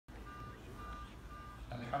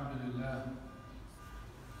الحمد لله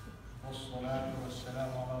والصلاة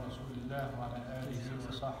والسلام على رسول الله وعلى آله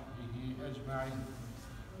وصحبه أجمعين.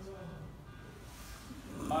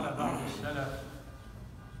 قال بعض السلف: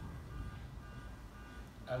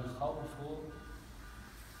 الخوف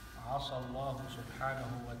عصى الله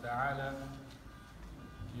سبحانه وتعالى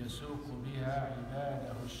يسوق بها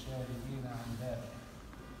عباده الشاردين عن بابه.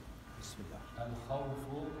 بسم الله.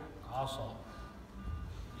 الخوف عصى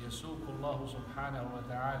يسوق الله سبحانه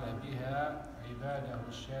وتعالى بها عباده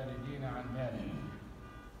الشاردين عن بابه.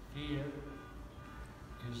 Fear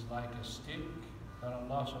is like a stick that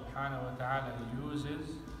Allah subhanahu wa ta'ala uses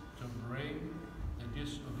to bring the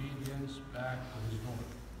disobedience back to His door.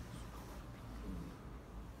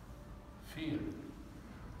 Fear.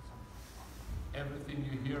 Everything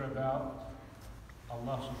you hear about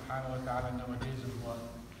Allah subhanahu wa ta'ala nowadays is what?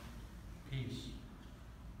 Peace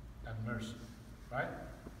and mercy, right?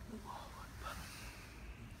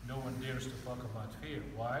 No one dares to talk about fear.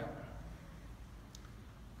 Why?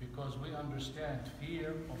 Because we understand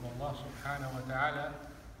fear of Allah subhanahu wa ta'ala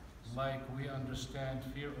like we understand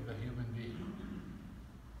fear of a human being.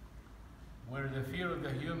 Where the fear of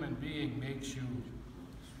the human being makes you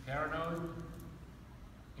paranoid,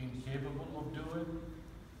 incapable of doing,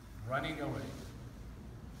 running away.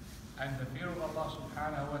 And the fear of Allah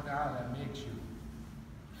subhanahu wa ta'ala makes you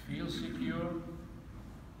feel secure,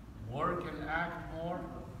 work and act more,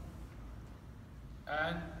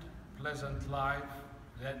 and pleasant life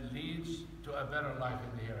that leads to a better life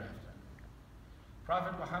in the hereafter.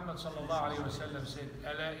 Prophet Muhammad sallallahu alayhi wa sallam said,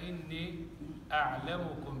 "Ala inni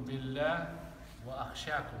a'lamukum billah wa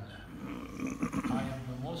akhshakum lah." I am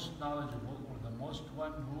the most knowledgeable, or the most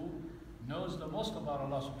one who knows the most about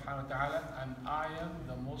Allah subhanahu wa ta'ala, and I am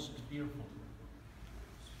the most fearful.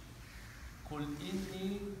 قُلْ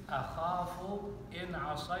إِنِّي أَخَافُ إِنْ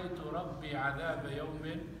عَصَيْتُ رَبِّي عَذَابَ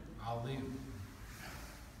يَوْمٍ عَظِيمٍ.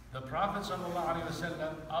 The Prophet sallallahu alayhi wa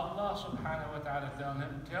sallam, Allah subhanahu wa ta'ala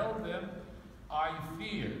tell them, I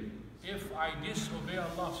fear if I disobey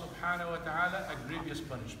Allah subhanahu wa ta'ala a grievous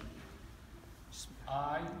punishment.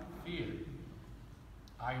 I fear.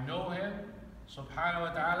 I know Him subhanahu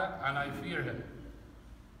wa ta'ala and I fear Him.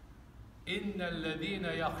 إِنَّ الَّذِينَ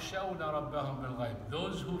يَخْشَوْنَ رَبَّهُمْ بِالْغَيْبِ.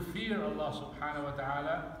 Those who fear Allah subhanahu wa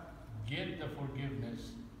ta'ala get the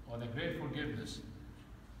forgiveness, or the great forgiveness.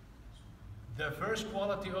 The first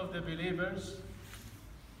quality of the believers,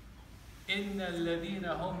 إِنَّ الَّذِينَ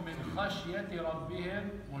هُمْ مِنْ خَشْيَةِ رَبِّهِمْ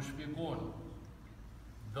مُشْفِقُونَ.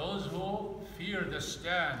 Those who fear the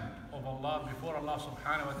stand of Allah before Allah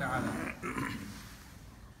subhanahu wa ta'ala.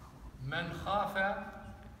 من خاف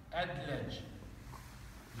أدلج.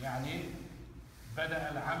 يعني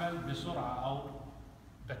بدأ العمل بسرعة أو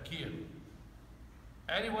بكير.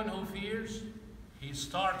 Anyone who fears, he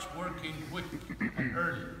starts working quick and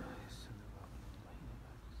early.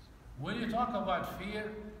 When you talk about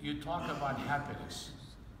fear, you talk about happiness.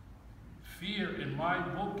 Fear in my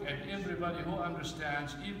book and everybody who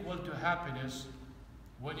understands equal to happiness.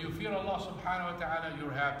 When you fear Allah subhanahu wa ta'ala, you're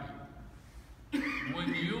happy.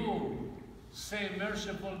 When you say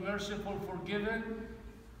merciful, merciful, forgiven,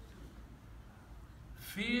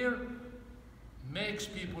 fear makes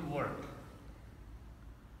people work.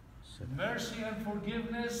 Mercy and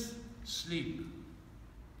forgiveness, sleep.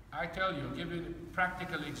 I tell you, give you a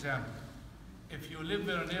practical example. If you live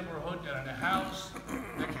in a neighborhood and in a house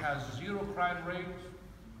that has zero crime rate,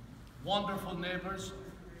 wonderful neighbors,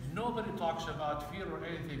 nobody talks about fear or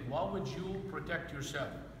anything. Why would you protect yourself?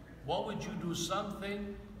 Why would you do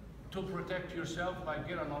something to protect yourself, like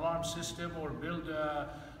get an alarm system or build a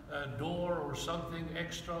door or something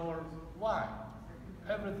extra, or why?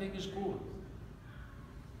 Everything is cool.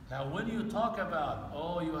 Now when you talk about,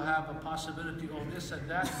 oh, you have a possibility of this and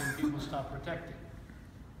that, then people stop protecting.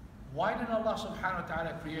 Why did Allah subhanahu wa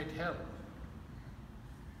ta'ala create hell?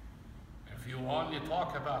 If you only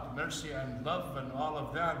talk about mercy and love and all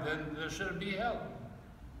of that, then there shouldn't be hell.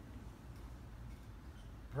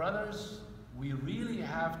 Brothers, we really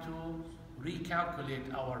have to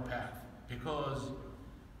recalculate our path, because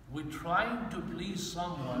we're trying to please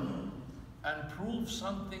someone and prove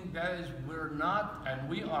something that is we're not and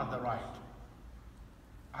we are the right.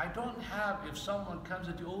 I don't have, if someone comes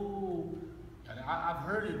at you, oh, and I've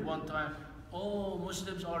heard it one time, oh,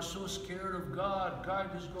 Muslims are so scared of God, God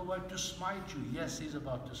is going to smite you. Yes, He's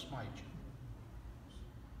about to smite you.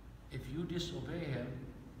 If you disobey Him,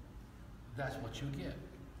 that's what you get.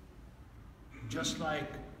 Just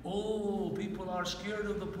like, oh, people are scared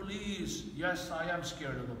of the police. Yes, I am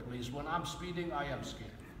scared of the police. When I'm speeding, I am scared.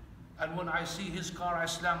 And when I see his car, I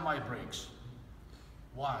slam my brakes.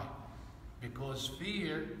 Why? Because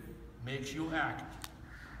fear makes you act.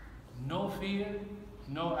 no fear,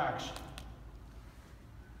 no action.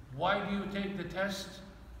 Why do you take the test?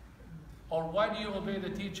 Or why do you obey the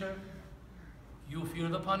teacher? You fear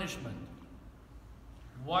the punishment.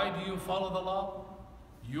 Why do you follow the law?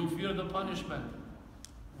 You fear the punishment.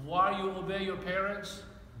 Why you obey your parents?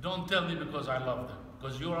 Don't tell me because I love them,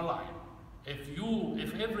 because you're a liar.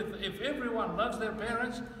 If everyone loves their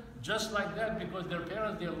parents just like that because their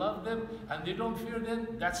parents, they love them and they don't fear them,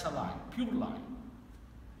 that's a lie, pure lie.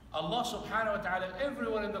 Allah subhanahu wa ta'ala,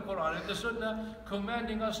 everyone in the Quran and the Sunnah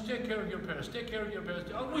commanding us, take care of your parents, take care of your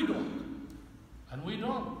parents. And we don't. And we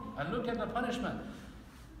don't. And look at the punishment.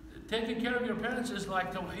 Taking care of your parents is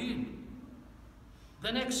like Tawheed.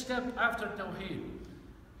 The next step after Tawheed.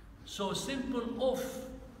 So simple oath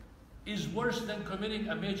is worse than committing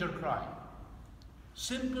a major crime.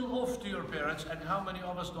 Simple oath to your parents, and how many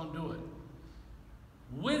of us don't do it?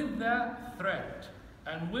 With the threat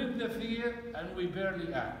and with the fear, and we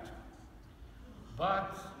barely act.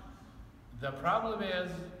 But the problem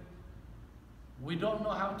is we don't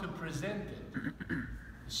know how to present it,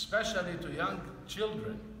 especially to young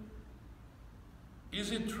children.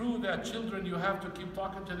 Is it true that children, you have to keep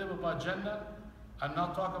talking to them about Jannah and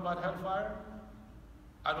not talk about hellfire?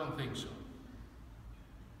 I don't think so.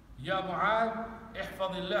 Ya Mu'ad,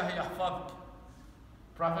 ihfadillah yahfadk.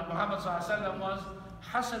 Prophet Muhammad ﷺ was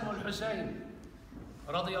Hasan wal Hussein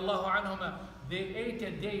radiyallahu anhuma. They ate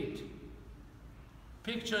a date.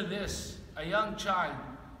 Picture this, a young child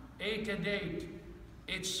ate a date.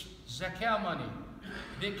 It's zakah money.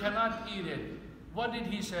 They cannot eat it. What did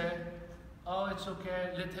he say? Oh, it's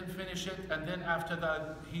okay, let him finish it. And then after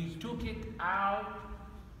that, he took it out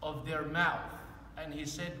of their mouth. And he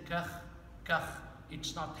said, Kakh, kakh,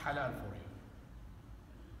 it's not halal for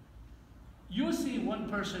you. You see one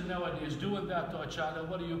person nowadays doing that to a child,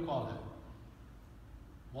 what do you call him?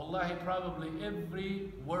 Wallahi, probably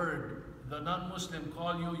every word the non-Muslim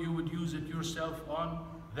call you, you would use it yourself on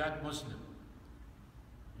that Muslim.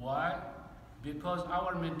 Why? Because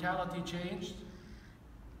our mentality changed.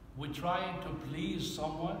 We're trying to please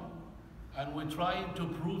someone, and we're trying to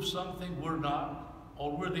prove something we're not,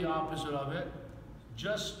 or we're the opposite of it,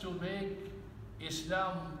 just to make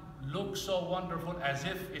Islam look so wonderful as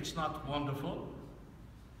if it's not wonderful,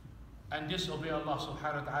 and disobey Allah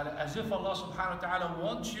subhanahu wa ta'ala as if Allah subhanahu wa ta'ala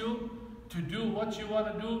wants you to do what you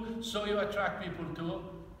want to do, so you attract people to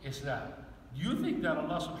Islam. Do you think that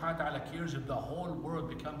Allah subhanahu wa ta'ala cares if the whole world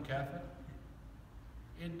become kafir?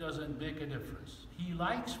 It doesn't make a difference. He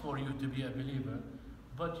likes for you to be a believer,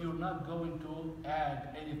 but you're not going to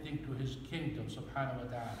add anything to his kingdom subhanahu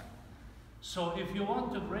wa ta'ala. So if you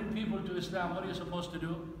want to bring people to Islam, what are you supposed to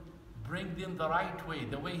do? Bring them the right way,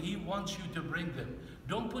 the way he wants you to bring them.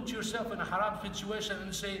 Don't put yourself in a haram situation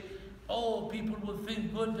and say, oh, people will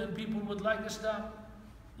think good and people would like Islam.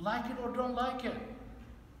 Like it or don't like it.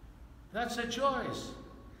 That's a choice.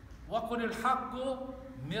 وَقُلِ الْحَقُّ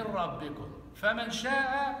مِنْ رَبِّكُمْ فَمَنْ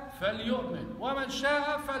شَاءَ فَلْيُؤْمِنْ وَمَنْ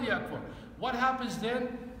شَاءَ فَلْيَكْفُرْ. What happens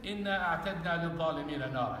then? إِنَّا أَعْتَدْنَا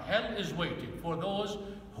لِلظَّالِمِينَ نَارًا. Hell is waiting for those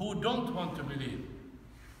who don't want to believe.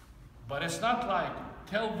 But it's not like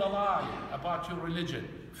tell the lie about your religion,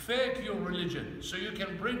 fake your religion so you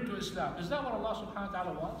can bring to Islam. Is that what Allah subhanahu wa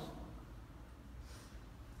ta'ala wants?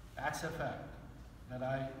 That's a fact that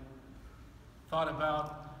I thought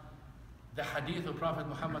about the hadith of Prophet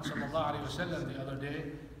Muhammad sallallahu alaihi wasallam the other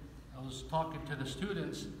day. I was talking to the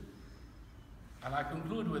students, and I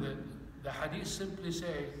conclude with it. The hadith simply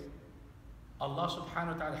says, Allah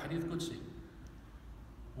subhanahu wa ta'ala, hadith Qudsi,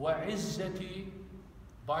 وَعِزَّتِي,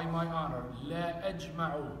 by my honor, لَا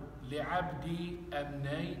أَجْمَعُ لِعَبْدِي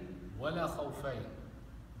أَمْنَيْنِ وَلَا خَوْفَيْنِ.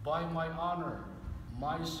 By my honor,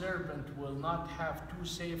 my servant will not have two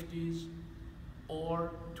safeties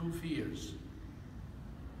or two fears.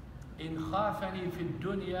 إِنْ خَافَنِي فِي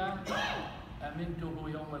الدُّنْيَا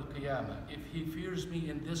أَمِنْتُهُ يَوْمَ الْقِيَامَةِ. If he fears me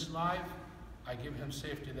in this life, I give him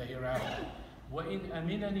safety the hereafter. وَإِنْ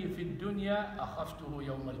أَمِنَنِي فِي الدُّنْيَا أَخَفْتُهُ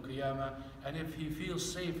يَوْمَ الْقِيَامَةِ. And if he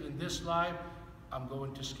feels safe in this life, I'm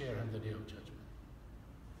going to scare him the day of judgment.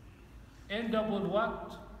 End up with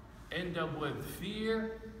what? End up with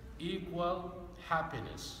fear equal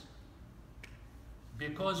happiness.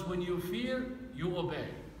 Because when you fear, you obey.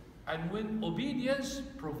 And when obedience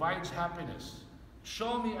provides happiness.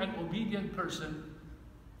 Show me an obedient person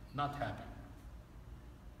not happy.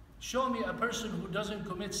 Show me a person who doesn't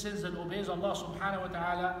commit sins and obeys Allah subhanahu wa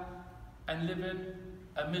ta'ala and living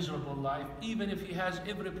a miserable life, even if he has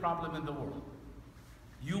every problem in the world.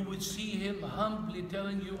 You would see him humbly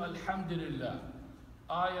telling you, Alhamdulillah,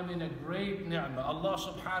 I am in a great ni'mah. Allah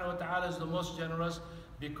subhanahu wa ta'ala is the most generous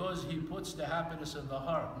because he puts the happiness in the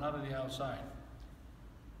heart, not on the outside.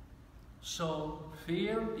 So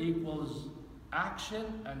fear equals action,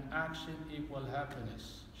 and action equals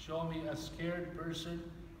happiness. Show me a scared person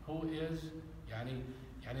who is, yani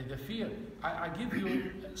the fear. I give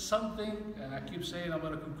you something, and I keep saying I'm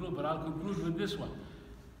going to conclude, but I'll conclude with this one.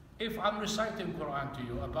 If I'm reciting Quran to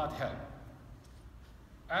you about hell,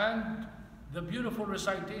 and the beautiful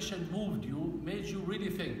recitation moved you, made you really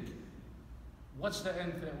think, what's the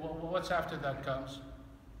end? What's after that comes?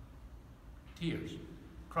 Tears,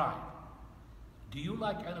 cry. Do you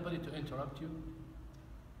like anybody to interrupt you?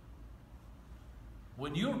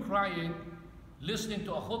 When you're crying, listening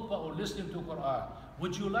to a khutbah or listening to Quran,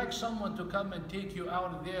 would you like someone to come and take you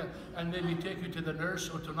out of there and maybe take you to the nurse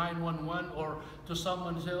or to 911 or to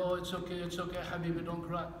someone and say, oh, it's okay, Habibi, don't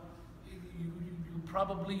cry? You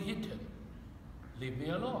probably hit him. Leave me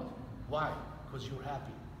alone. Why? Because you're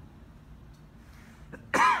happy.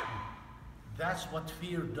 That's what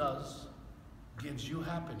fear does, gives you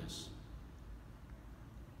happiness.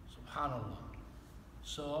 SubhanAllah.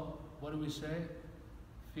 So, what do we say?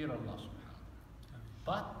 Fear Allah subhanahu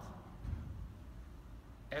wa ta'ala. But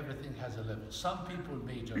everything has a level. Some people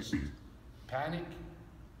may just panic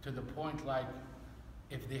to the point like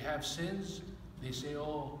if they have sins, they say,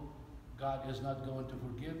 oh, God is not going to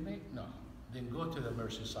forgive me. No, then go to the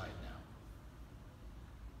mercy side now.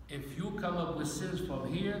 If you come up with sins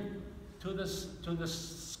from here to the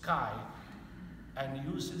sky and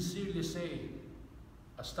you sincerely say,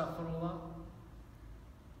 Astaghfirullah,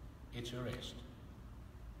 it's erased.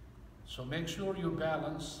 So make sure you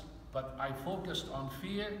balance, but I focused on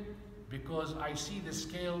fear because I see the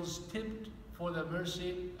scales tipped for the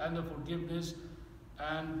mercy and the forgiveness,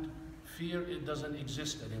 and fear, it doesn't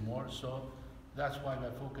exist anymore. So that's why my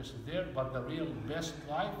focus is there. But the real best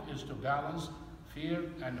life is to balance fear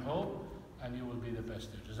and hope, and you will be the best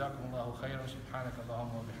there. Jazakumullahu khairan. Subhanaka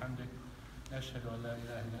Allahumma wa bihamdik. Nashhadu an la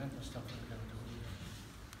ilaha illa anta astaghfiruka wa atubu